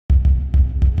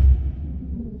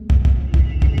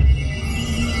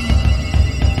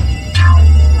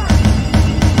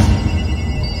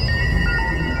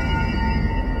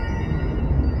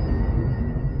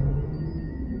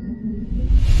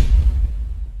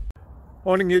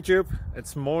Morning YouTube,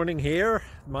 it's morning here.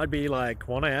 It might be like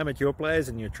 1 a.m. at your place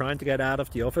and you're trying to get out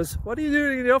of the office. What are you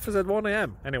doing in the office at 1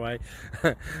 a.m? Anyway,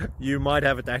 you might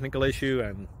have a technical issue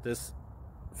and this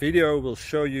video will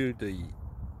show you the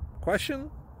question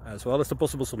as well as the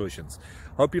possible solutions.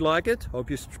 Hope you like it,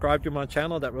 hope you subscribe to my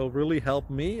channel. That will really help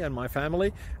me and my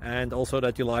family, and also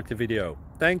that you like the video.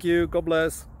 Thank you, God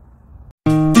bless.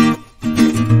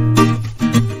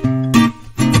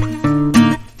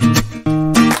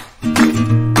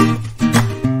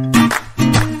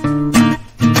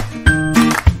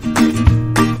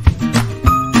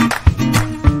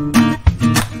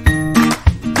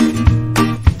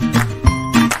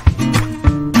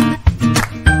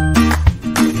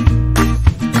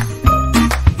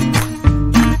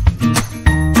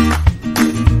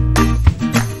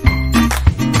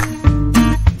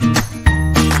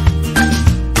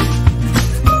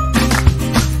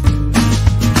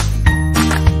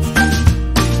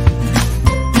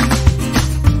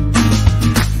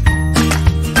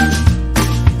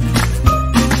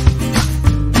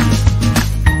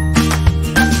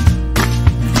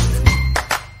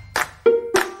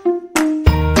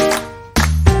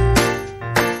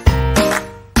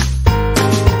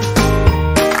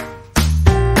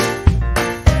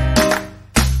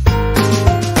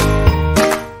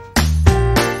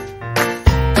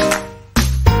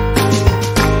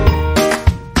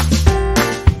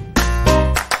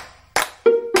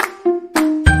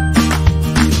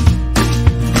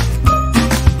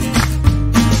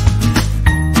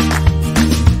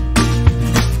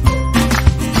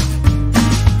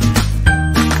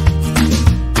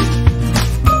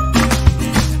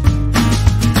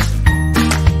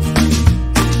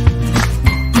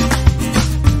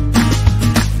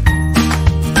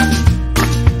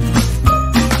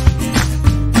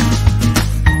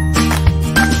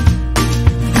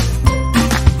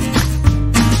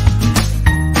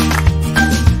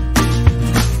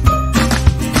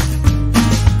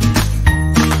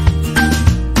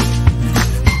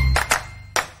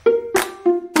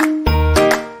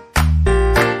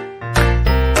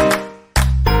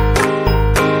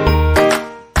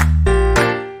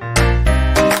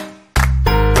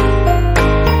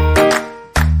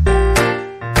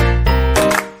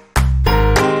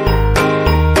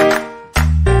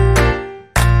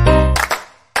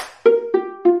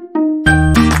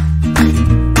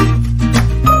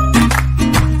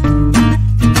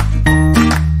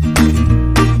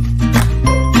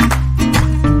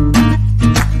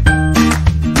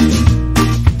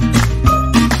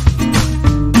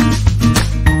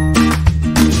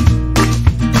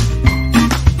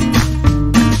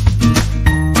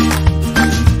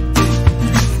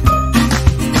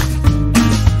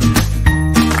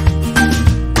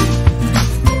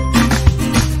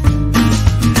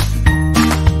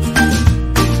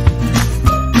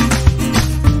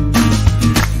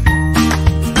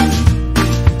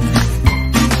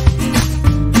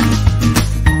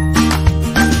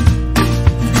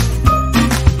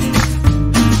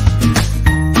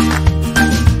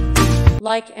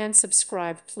 Like and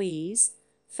subscribe, please.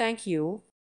 Thank you.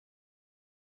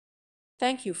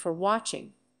 Thank you for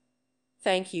watching.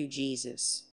 Thank you,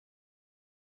 Jesus.